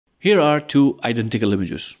Here are two identical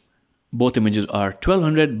images. Both images are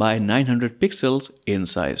 1200 by 900 pixels in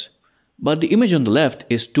size. But the image on the left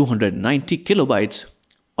is 290 kilobytes,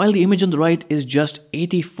 while the image on the right is just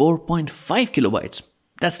 84.5 kilobytes.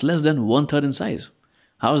 That's less than 1/3 in size.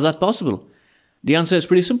 How is that possible? The answer is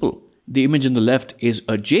pretty simple. The image on the left is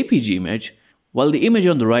a JPG image, while the image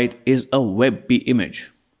on the right is a WebP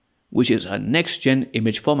image, which is a next-gen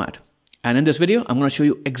image format. And in this video, I'm going to show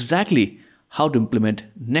you exactly how to implement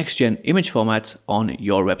next-gen image formats on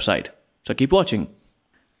your website. So keep watching.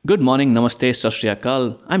 Good morning, namaste, sat shri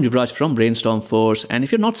akal. I'm Yuvraj from Brainstorm Force, and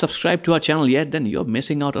if you're not subscribed to our channel yet, then you're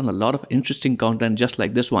missing out on a lot of interesting content just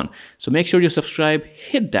like this one. So make sure you subscribe,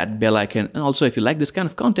 hit that bell icon, and also if you like this kind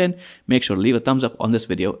of content, make sure to leave a thumbs up on this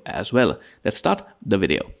video as well. Let's start the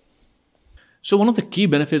video. So one of the key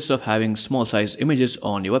benefits of having small sized images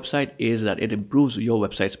on your website is that it improves your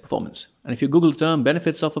website's performance. And if you Google the term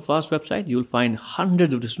benefits of a fast website, you'll find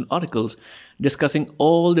hundreds of different articles discussing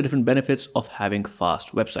all the different benefits of having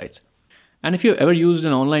fast websites. And if you've ever used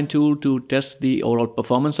an online tool to test the overall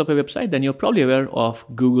performance of a website, then you're probably aware of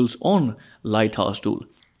Google's own Lighthouse tool.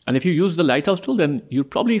 And if you use the Lighthouse tool, then you're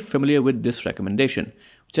probably familiar with this recommendation,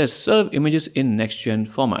 which says serve images in next-gen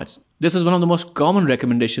formats. This is one of the most common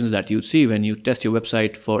recommendations that you'd see when you test your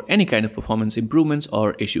website for any kind of performance improvements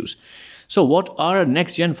or issues. So what are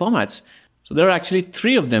next-gen formats? So there are actually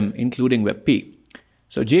three of them, including WebP.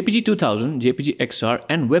 So JPG 2000, JPG XR,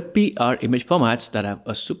 and WebP are image formats that have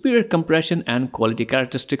a superior compression and quality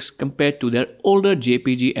characteristics compared to their older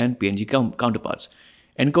JPG and PNG counterparts.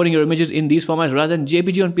 Encoding your images in these formats rather than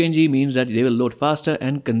JPG or PNG means that they will load faster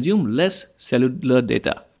and consume less cellular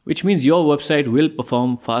data, which means your website will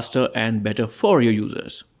perform faster and better for your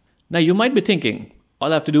users. Now you might be thinking,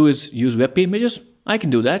 all I have to do is use WebP images. I can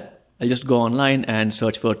do that. I'll just go online and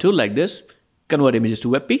search for a tool like this, convert images to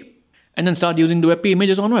WebP, and then start using the WebP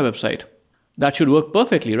images on my website. That should work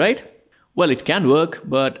perfectly, right? Well, it can work,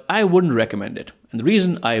 but I wouldn't recommend it. And the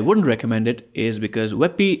reason I wouldn't recommend it is because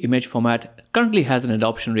WebP image format currently has an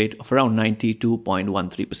adoption rate of around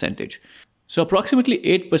 92.13%. So approximately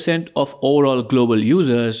 8% of overall global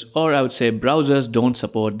users, or I would say browsers, don't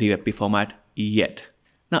support the WebP format yet.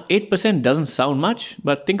 Now 8% doesn't sound much,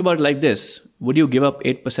 but think about it like this. Would you give up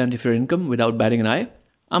 8% of your income without batting an eye?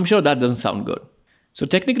 I'm sure that doesn't sound good. So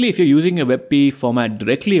technically, if you're using a WebP format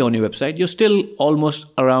directly on your website, you're still almost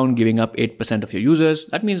around giving up 8% of your users.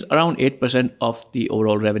 That means around 8% of the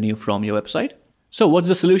overall revenue from your website. So what's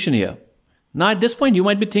the solution here? Now at this point, you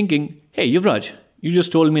might be thinking, hey Yuvraj, you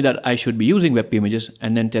just told me that I should be using WebP images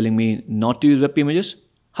and then telling me not to use WebP images.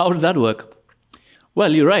 How does that work?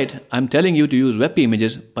 Well, you're right. I'm telling you to use WebP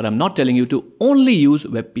images, but I'm not telling you to only use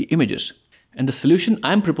WebP images. And the solution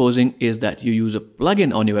I'm proposing is that you use a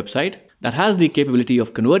plugin on your website that has the capability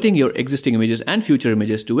of converting your existing images and future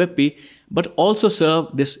images to WebP, but also serve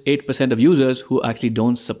this 8% of users who actually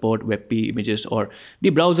don't support WebP images or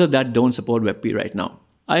the browser that don't support WebP right now.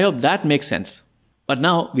 I hope that makes sense. But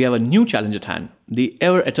now we have a new challenge at hand, the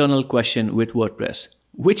ever-eternal question with WordPress.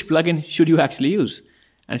 Which plugin should you actually use?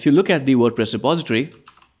 And if you look at the WordPress repository,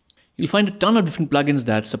 you'll find a ton of different plugins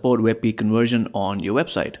that support WebP conversion on your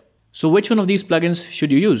website. So which one of these plugins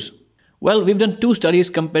should you use? Well, we've done two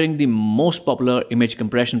studies comparing the most popular image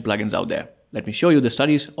compression plugins out there. Let me show you the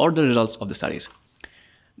studies or the results of the studies.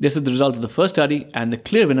 This is the result of the first study, and the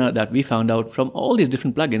clear winner that we found out from all these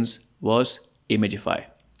different plugins was Imagify.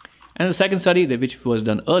 And the second study, which was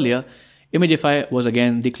done earlier, Imagify was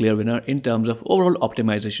again the clear winner in terms of overall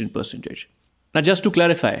optimization percentage. Now just to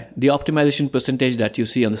clarify, the optimization percentage that you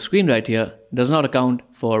see on the screen right here does not account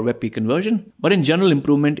for WebP conversion, but in general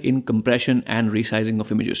improvement in compression and resizing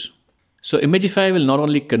of images. So Imagify will not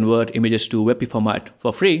only convert images to WebP format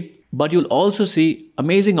for free, but you'll also see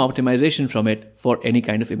amazing optimization from it for any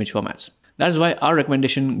kind of image formats. That's why our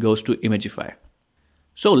recommendation goes to Imagify.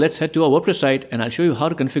 So let's head to our WordPress site and I'll show you how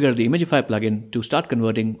to configure the Imagify plugin to start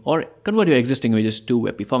converting or convert your existing images to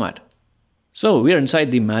WebP format. So we are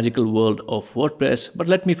inside the magical world of WordPress, but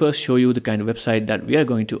let me first show you the kind of website that we are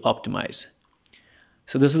going to optimize.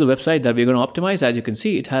 So this is the website that we're going to optimize. As you can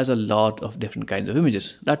see, it has a lot of different kinds of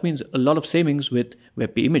images. That means a lot of savings with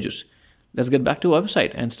WebP images. Let's get back to our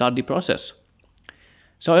website and start the process.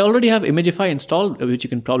 So I already have Imagify installed, which you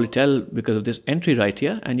can probably tell because of this entry right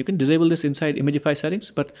here, and you can disable this inside Imagify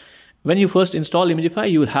settings. But when you first install Imagify,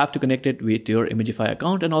 you will have to connect it with your Imagify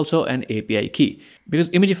account and also an API key, because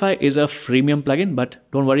Imagify is a freemium plugin, but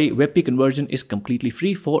don't worry, WebP conversion is completely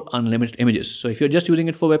free for unlimited images. So if you're just using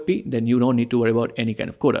it for WebP, then you don't need to worry about any kind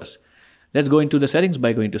of quotas. Let's go into the settings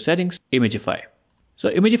by going to Settings, Imagify. So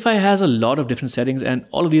Imagify has a lot of different settings and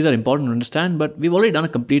all of these are important to understand, but we've already done a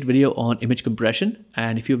complete video on image compression.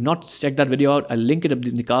 And if you've not checked that video out, I'll link it up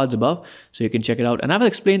in the cards above so you can check it out. And I will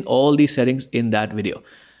explain all these settings in that video.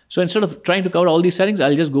 So instead of trying to cover all these settings,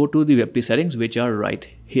 I'll just go to the WebP settings, which are right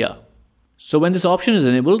here. So when this option is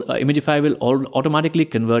enabled, Imagify will automatically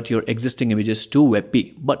convert your existing images to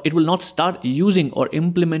WebP, but it will not start using or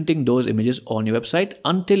implementing those images on your website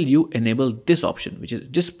until you enable this option, which is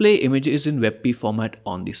display images in WebP format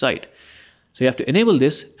on the site. So you have to enable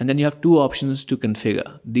this, and then you have two options to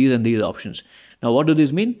configure, these and these options. Now, what do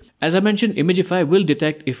these mean? As I mentioned, Imagify will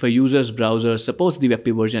detect if a user's browser supports the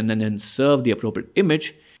WebP version and then serve the appropriate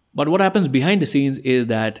image. But what happens behind the scenes is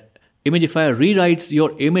that Imagify rewrites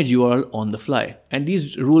your image URL on the fly, and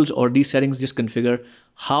these rules or these settings just configure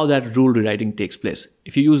how that rule rewriting takes place.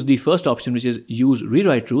 If you use the first option, which is use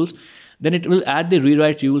rewrite rules, then it will add the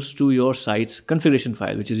rewrite rules to your site's configuration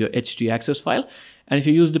file, which is your htaccess file. And if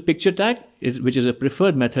you use the picture tag, which is a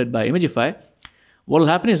preferred method by Imagify, what will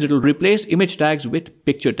happen is it will replace image tags with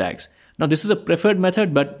picture tags. Now, this is a preferred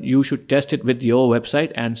method, but you should test it with your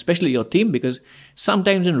website and especially your theme, because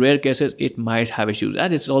sometimes in rare cases, it might have issues,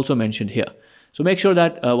 and it's also mentioned here. So make sure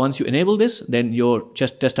that once you enable this, then you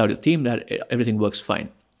just test out your theme that everything works fine.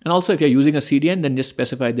 And also, if you're using a CDN, then just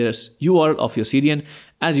specify this URL of your CDN,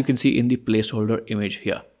 as you can see in the placeholder image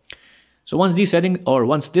here. So once this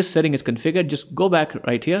setting is configured, just go back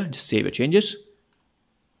right here, just save your changes.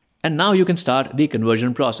 And now you can start the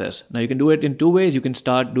conversion process. Now you can do it in two ways. You can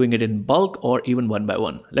start doing it in bulk or even one by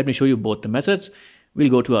one. Let me show you both the methods.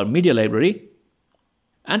 We'll go to our media library.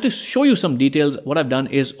 And to show you some details, what I've done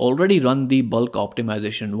is already run the bulk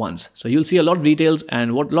optimization once. So you'll see a lot of details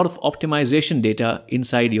and a lot of optimization data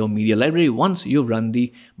inside your media library once you've run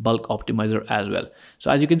the bulk optimizer as well.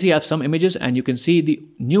 So as you can see, I have some images and you can see the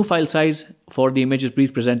new file size for the images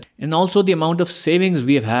present and also the amount of savings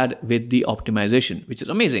we have had with the optimization, which is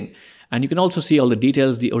amazing. And you can also see all the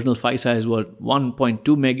details. The original file size was 1.2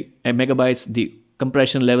 megabytes, the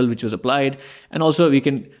compression level which was applied, and also we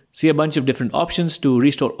can see a bunch of different options to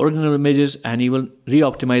restore original images and even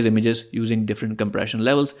re-optimize images using different compression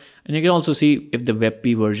levels. And you can also see if the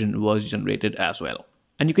WebP version was generated as well.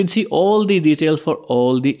 And you can see all the details for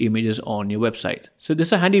all the images on your website. So this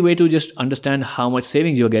is a handy way to just understand how much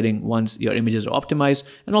savings you're getting once your images are optimized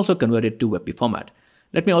and also converted to WebP format.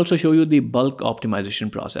 Let me also show you the bulk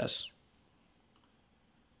optimization process.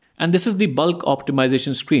 And this is the bulk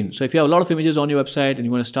optimization screen. So if you have a lot of images on your website and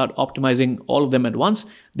you want to start optimizing all of them at once,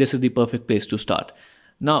 this is the perfect place to start.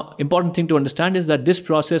 Now, important thing to understand is that this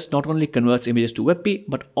process not only converts images to WebP,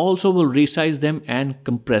 but also will resize them and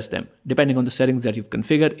compress them, depending on the settings that you've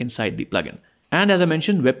configured inside the plugin. And as I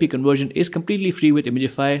mentioned, WebP conversion is completely free with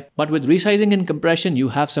Imagify, but with resizing and compression, you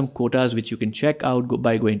have some quotas which you can check out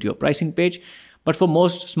by going to your pricing page. But for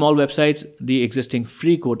most small websites, the existing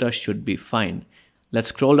free quota should be fine. Let's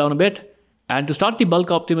scroll down a bit. And to start the bulk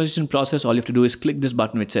optimization process, all you have to do is click this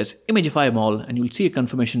button which says Imagify All, and you'll see a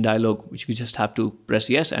confirmation dialog, which you just have to press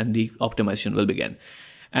yes, and the optimization will begin.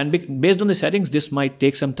 And based on the settings, this might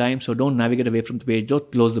take some time, so don't navigate away from the page, don't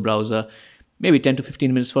close the browser. Maybe 10 to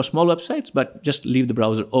 15 minutes for small websites, but just leave the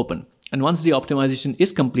browser open. And once the optimization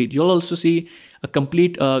is complete, you'll also see a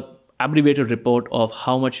complete abbreviated report of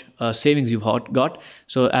how much savings you've got.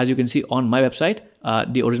 So as you can see on my website,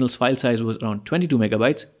 the original file size was around 22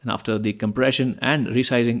 megabytes. And after the compression and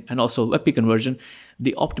resizing and also WebP conversion,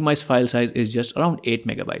 the optimized file size is just around 8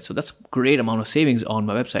 megabytes. So that's a great amount of savings on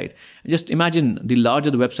my website. And just imagine, the larger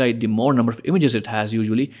the website, the more number of images it has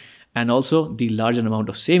usually. And also the larger amount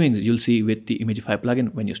of savings you'll see with the Imagify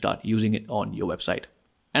plugin when you start using it on your website.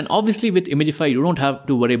 And obviously with Imagify, you don't have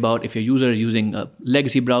to worry about if your user is using a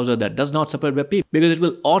legacy browser that does not support WebP, because it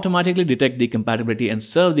will automatically detect the compatibility and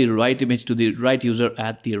serve the right image to the right user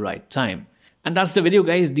at the right time. And that's the video,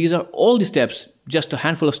 guys. These are all the steps, just a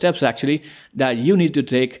handful of steps actually, that you need to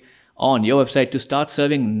take on your website to start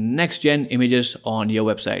serving next-gen images on your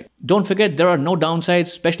website. Don't forget, there are no downsides,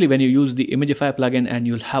 especially when you use the Imagify plugin, and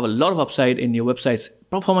you'll have a lot of upside in your website's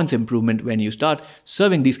performance improvement when you start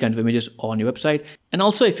serving these kinds of images on your website. And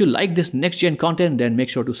also, if you like this next-gen content, then make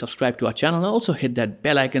sure to subscribe to our channel and also hit that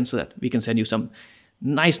bell icon so that we can send you some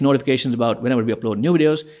nice notifications about whenever we upload new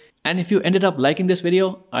videos. And if you ended up liking this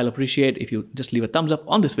video, I'll appreciate if you just leave a thumbs up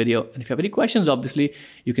on this video. And if you have any questions, obviously,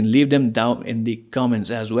 you can leave them down in the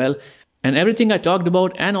comments as well. And everything I talked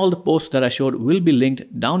about and all the posts that I showed will be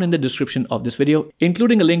linked down in the description of this video,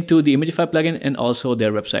 including a link to the Imagify plugin and also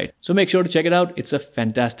their website. So make sure to check it out. It's a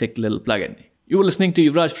fantastic little plugin. You were listening to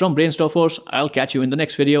Yuvraj from Brainstorm Force. I'll catch you in the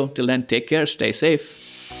next video. Till then, take care, stay safe.